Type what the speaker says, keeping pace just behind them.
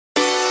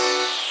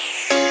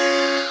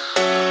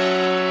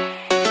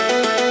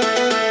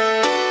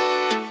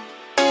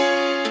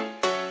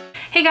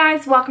Hey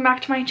guys, welcome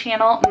back to my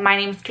channel. My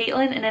name is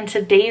Caitlin, and in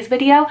today's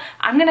video,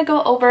 I'm gonna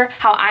go over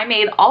how I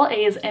made all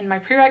A's in my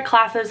prereq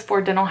classes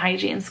for dental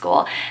hygiene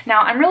school. Now,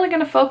 I'm really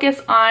gonna focus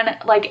on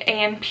like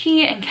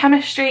A&P and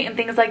chemistry and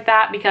things like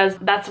that because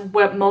that's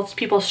what most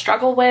people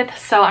struggle with.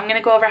 So I'm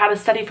gonna go over how to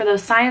study for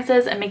those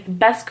sciences and make the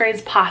best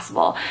grades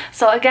possible.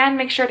 So again,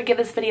 make sure to give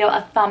this video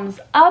a thumbs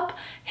up,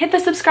 hit the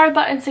subscribe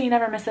button so you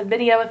never miss a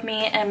video with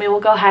me, and we will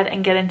go ahead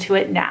and get into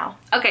it now.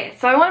 Okay,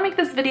 so I want to make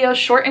this video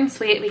short and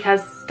sweet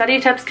because study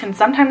tips can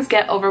sometimes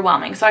get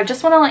overwhelming. So I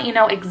just want to let you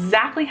know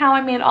exactly how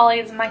I made all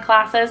A's in my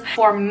classes.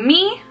 For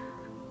me,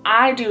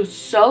 I do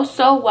so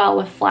well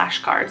with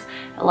flashcards.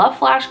 I love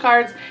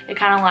flashcards. It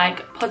kind of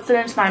like puts it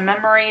into my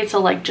memory to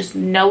like just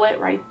know it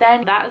right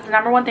then. That is the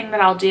number one thing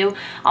that I'll do.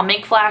 I'll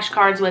make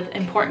flashcards with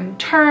important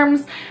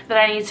terms that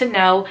I need to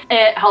know.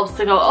 It helps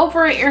to go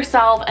over it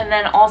yourself, and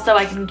then also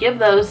I can give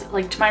those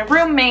like to my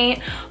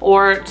roommate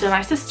or to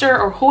my sister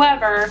or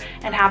whoever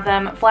and have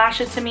them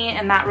flash it to me,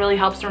 and that really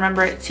helps to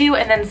remember it too.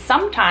 And then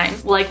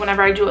sometimes, like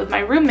whenever I do it with my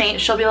roommate,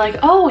 she'll be like,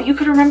 oh, you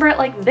could remember it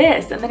like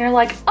this, and then you're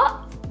like,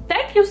 oh,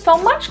 thank you so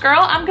much, girl.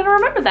 I'm gonna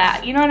remember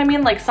that. You know what I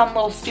mean? Like some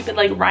little stupid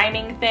like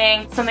rhyming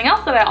thing. Something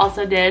else that I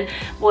also did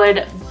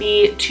would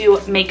be to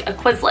make a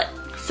Quizlet.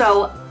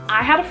 So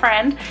I had a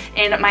friend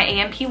in my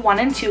A&P 1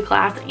 and 2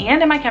 class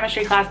and in my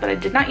chemistry class, but I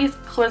did not use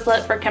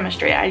Quizlet for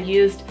chemistry. I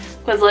used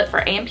Quizlet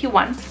for A&P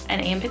 1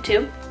 and A&P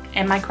 2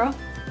 and micro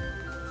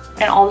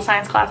and all the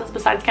science classes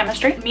besides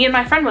chemistry. Me and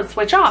my friend would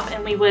switch off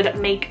and we would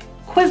make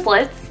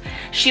Quizlets.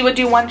 She would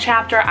do one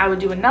chapter, I would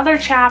do another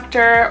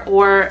chapter,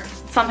 or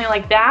something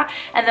like that,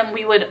 and then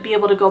we would be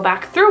able to go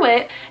back through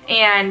it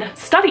and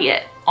study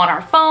it on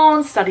our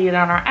phones, study it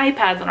on our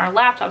iPads, on our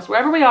laptops,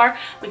 wherever we are,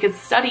 we could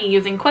study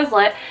using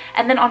Quizlet.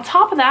 And then on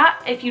top of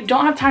that, if you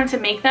don't have time to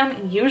make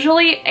them,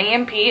 usually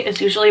A&P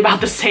is usually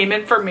about the same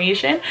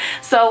information.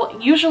 So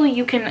usually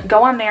you can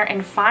go on there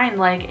and find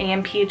like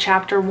A&P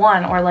chapter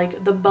 1 or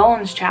like the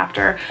bones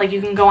chapter. Like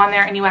you can go on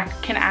there and you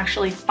can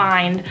actually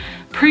find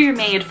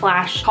pre-made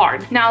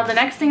flashcards. Now the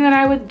next thing that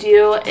I would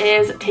do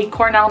is take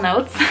Cornell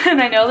Notes.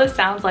 And I know this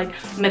sounds like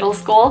middle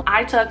school.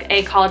 I took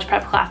a college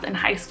prep class in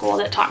high school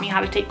that taught me how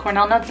to take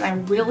Cornell Notes, and I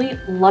really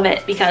love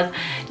it because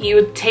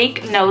you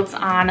take notes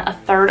on a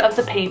third of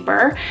the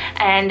paper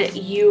and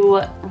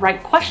you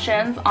write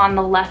questions on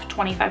the left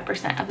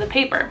 25% of the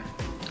paper.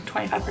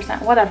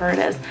 25%, whatever it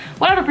is,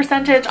 whatever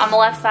percentage on the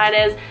left side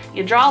is,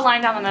 you draw a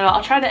line down the middle.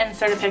 I'll try to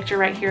insert a picture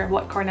right here of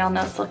what Cornell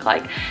Notes look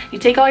like. You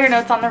take all your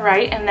notes on the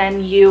right and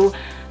then you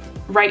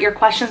write your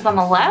questions on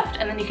the left,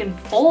 and then you can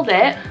fold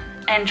it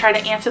and try to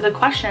answer the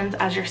questions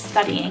as you're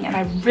studying. And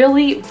I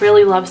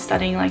really love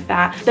studying like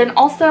that. Then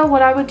also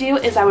what I would do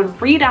is I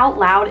would read out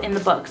loud in the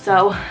book.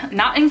 So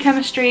not in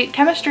chemistry.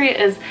 Chemistry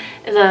is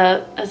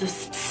a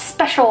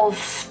special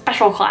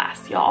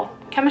class, y'all.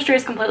 Chemistry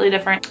is completely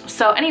different.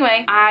 So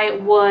anyway, I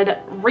would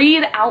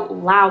read out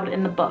loud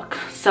in the book.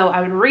 So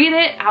I would read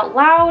it out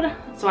loud.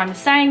 So I'm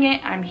saying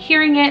it, I'm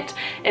hearing it.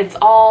 It's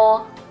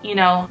all, you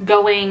know,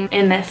 going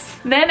in this.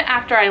 Then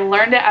after I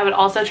learned it, I would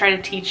also try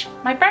to teach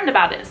my friend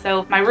about it.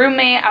 So my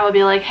roommate, I would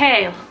be like,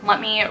 hey,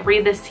 let me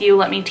read this to you.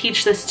 Let me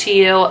teach this to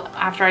you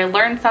after I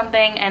learned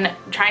something, and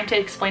trying to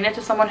explain it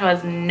to someone who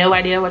has no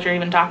idea what you're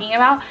even talking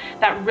about.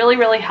 That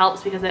really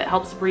helps because it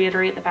helps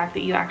reiterate the fact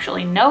that you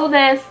actually know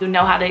this, you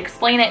know how to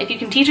explain it. If you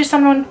can teach it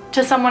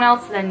to someone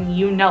else, then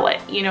you know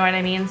it, you know what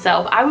I mean?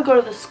 So I would go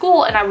to the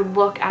school and I would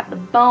look at the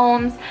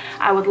bones,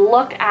 I would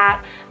look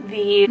at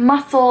the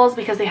muscles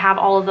because they have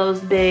all of those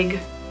big,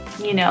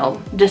 you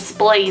know,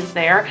 displays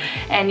there,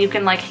 and you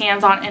can like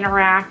hands-on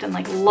interact and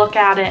like look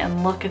at it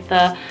and look at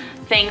the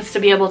things to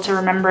be able to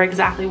remember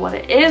exactly what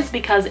it is,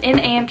 because in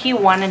A&P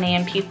 1 and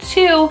A&P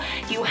 2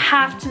 you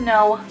have to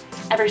know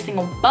every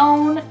single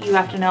bone, you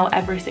have to know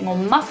every single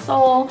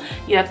muscle,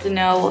 you have to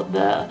know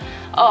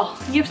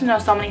you have to know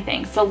so many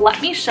things. So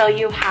let me show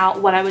you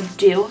what I would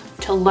do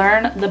to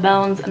learn the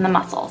bones and the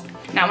muscles.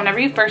 Now whenever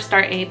you first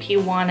start A&P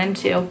 1 and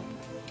 2,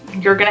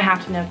 you're gonna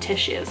have to know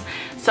tissues.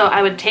 So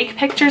I would take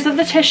pictures of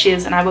the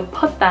tissues and I would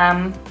put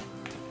them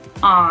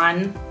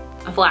on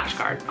a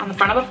flashcard, on the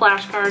front of a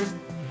flashcard.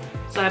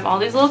 So I have all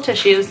these little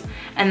tissues,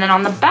 and then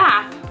on the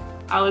back,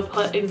 I would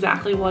put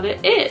exactly what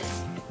it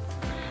is.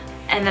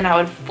 And then I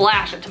would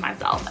flash it to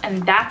myself.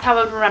 And that's how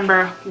I would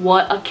remember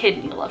what a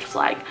kidney looks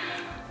like,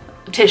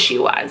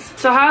 tissue-wise.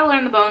 So how I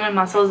learned the bone and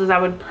muscles is I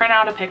would print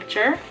out a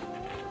picture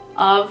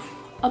of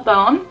a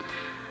bone.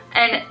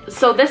 And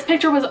so this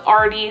picture was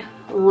already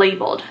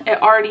labeled.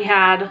 It already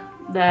had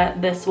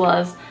that this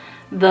was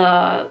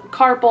the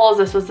carpals,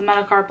 this was the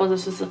metacarpals,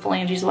 this was the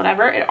phalanges,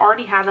 whatever. It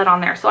already had that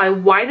on there. So I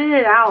whited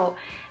it out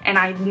and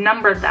I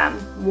numbered them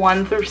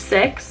 1 through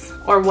 6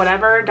 or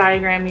whatever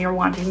diagram you're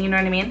wanting, you know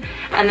what I mean?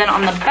 And then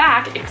on the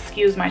back,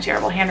 excuse my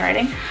terrible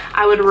handwriting,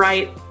 I would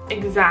write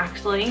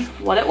exactly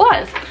what it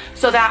was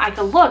so that I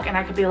could look and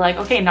I could be like,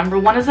 okay, number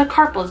 1 is the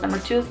carpals, number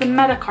 2 is the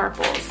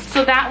metacarpals.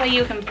 So that way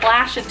you can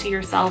flash it to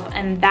yourself,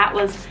 and that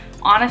was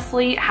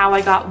honestly how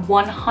I got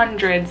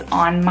 100s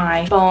on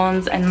my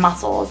bones and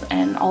muscles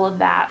and all of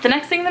that. The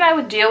next thing that I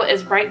would do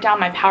is write down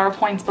my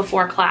PowerPoints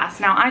before class.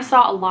 Now, I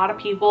saw a lot of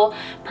people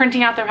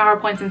printing out their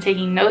PowerPoints and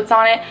taking notes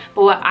on it,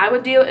 but what I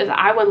would do is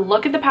I would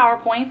look at the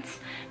PowerPoints,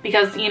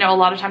 because, you know, a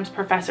lot of times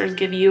professors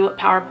give you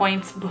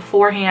PowerPoints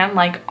beforehand,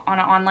 like on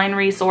an online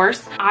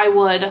resource. I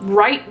would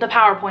write the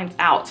PowerPoints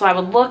out. So I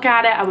would look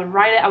at it, I would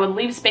write it, I would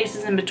leave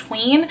spaces in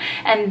between,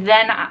 and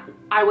then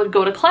I would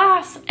go to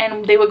class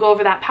and they would go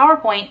over that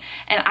PowerPoint,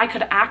 and I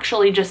could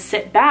actually just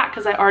sit back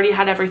because I already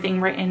had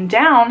everything written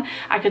down.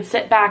 I could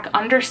sit back,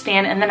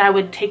 understand, and then I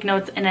would take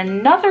notes in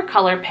another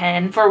color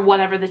pen for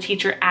whatever the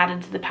teacher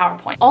added to the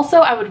PowerPoint.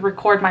 Also, I would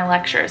record my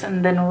lectures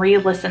and then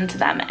re-listen to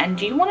them. And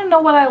do you want to know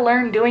what I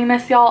learned doing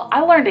this, y'all?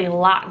 I learned a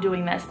lot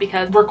doing this,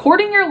 because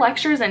recording your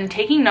lectures and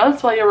taking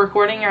notes while you're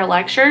recording your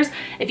lectures,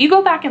 if you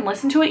go back and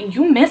listen to it,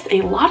 you miss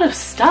a lot of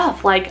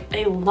stuff, like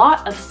a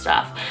lot of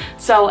stuff.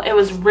 So it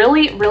was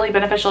really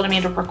beneficial to me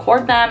to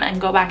record them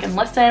and go back and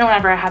listen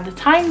whenever I had the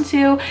time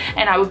to,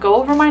 and I would go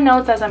over my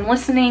notes as I'm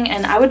listening,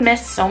 and I would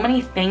miss so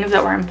many things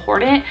that were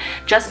important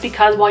just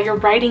because while you're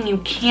writing, you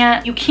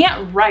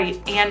can't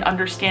write and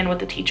understand what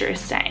the teacher is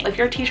saying. If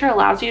your teacher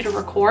allows you to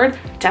record,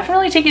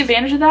 definitely take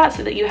advantage of that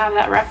so that you have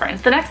that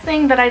reference. The next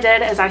thing that I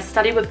did is I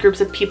studied with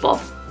groups of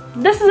people.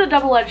 This is a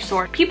double-edged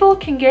sword. People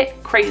can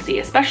get crazy,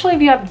 especially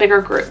if you have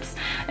bigger groups.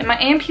 In my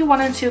A&P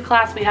 1 and 2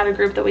 class, we had a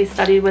group that we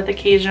studied with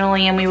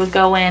occasionally, and we would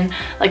go in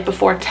like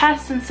before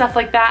tests and stuff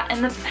like that.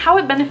 And how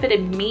it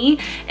benefited me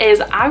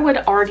is I would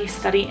already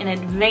study in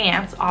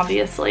advance,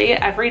 obviously,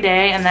 every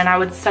day, and then I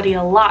would study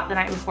a lot the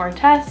night before a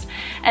test.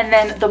 And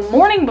then the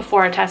morning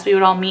before a test, we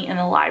would all meet in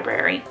the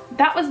library.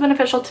 That was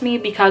beneficial to me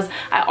because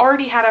I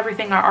already had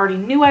everything, I already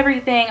knew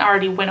everything, I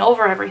already went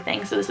over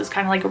everything. So this is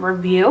kind of like a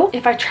review.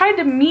 If I tried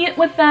to meet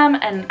with them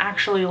and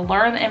actually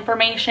learn the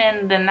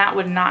information, then that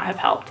would not have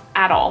helped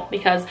at all,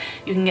 because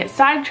you can get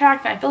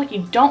sidetracked, and I feel like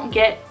you don't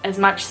get as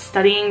much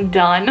studying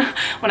done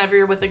whenever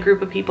you're with a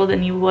group of people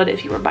than you would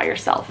if you were by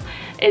yourself.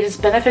 It is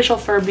beneficial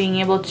for being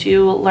able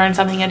to learn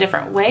something a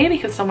different way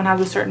because someone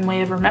has a certain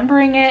way of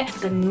remembering it.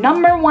 The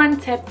number one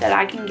tip that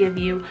I can give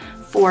you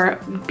for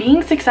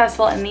being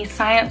successful in these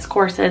science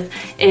courses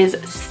is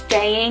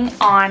staying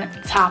on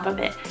top of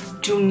it.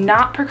 Do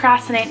not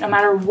procrastinate no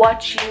matter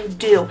what you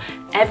do.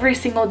 Every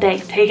single day,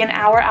 take an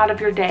hour out of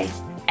your day,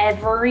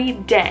 every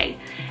day,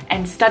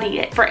 and study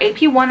it. For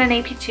AP 1 and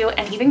AP 2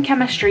 and even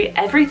chemistry,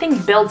 everything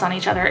builds on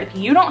each other. If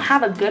you don't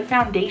have a good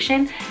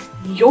foundation,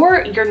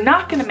 you're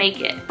not gonna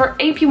make it. For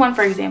AP 1,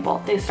 for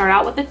example, they start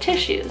out with the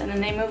tissues, and then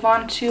they move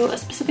on to a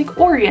specific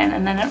organ,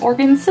 and then an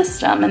organ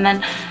system, and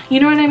then, you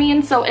know what I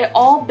mean? So it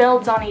all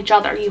builds on each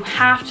other. You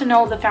have to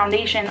know the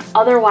foundation,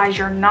 otherwise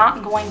you're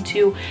not going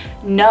to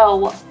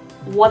know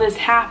what is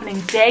happening.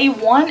 Day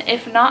one,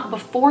 if not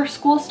before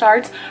school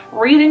starts,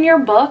 read in your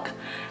book,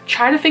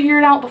 try to figure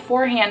it out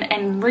beforehand,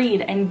 and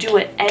read and do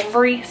it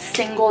every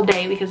single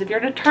day. Because if you're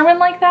determined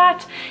like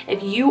that,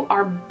 if you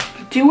are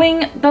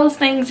doing those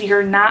things,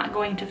 you're not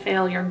going to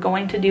fail. You're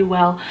going to do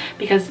well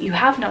because you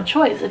have no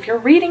choice. If you're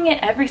reading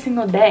it every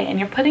single day and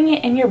you're putting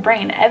it in your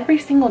brain every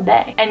single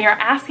day, and you're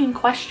asking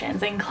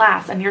questions in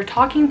class, and you're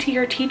talking to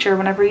your teacher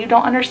whenever you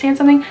don't understand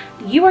something,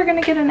 you are going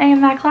to get an A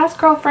in that class,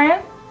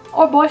 girlfriend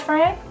or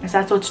boyfriend. Because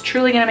that's what's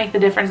truly going to make the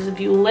difference. If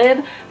you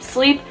live,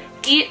 sleep,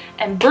 eat,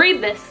 and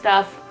breathe this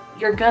stuff,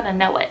 you're gonna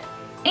know it.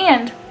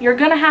 And you're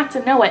gonna have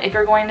to know it if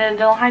you're going into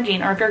dental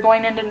hygiene or if you're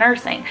going into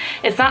nursing.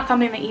 It's not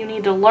something that you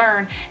need to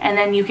learn and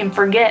then you can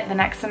forget the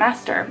next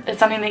semester. It's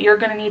something that you're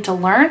gonna need to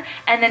learn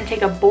and then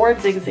take a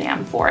boards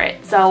exam for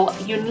it. So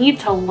you need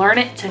to learn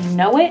it to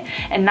know it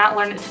and not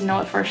learn it to know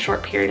it for a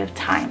short period of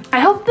time. I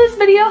hope this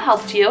video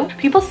helped you.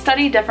 People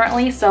study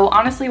differently, so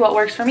honestly what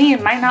works for me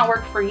might not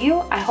work for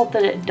you. I hope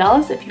that it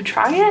does if you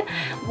try it.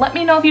 Let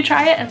me know if you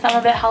try it and some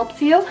of it helps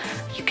you.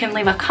 You can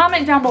leave a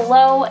comment down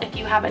below if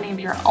you have any of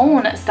your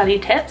own study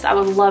tips. I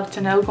would love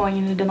to know going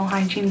into dental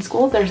hygiene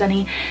school if there's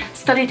any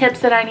study tips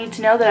that I need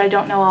to know that I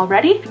don't know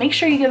already. Make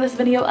sure you give this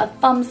video a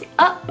thumbs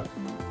up,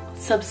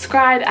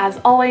 subscribe as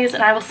always,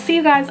 and I will see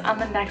you guys on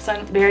the next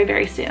one very,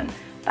 very soon.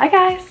 Bye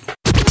guys.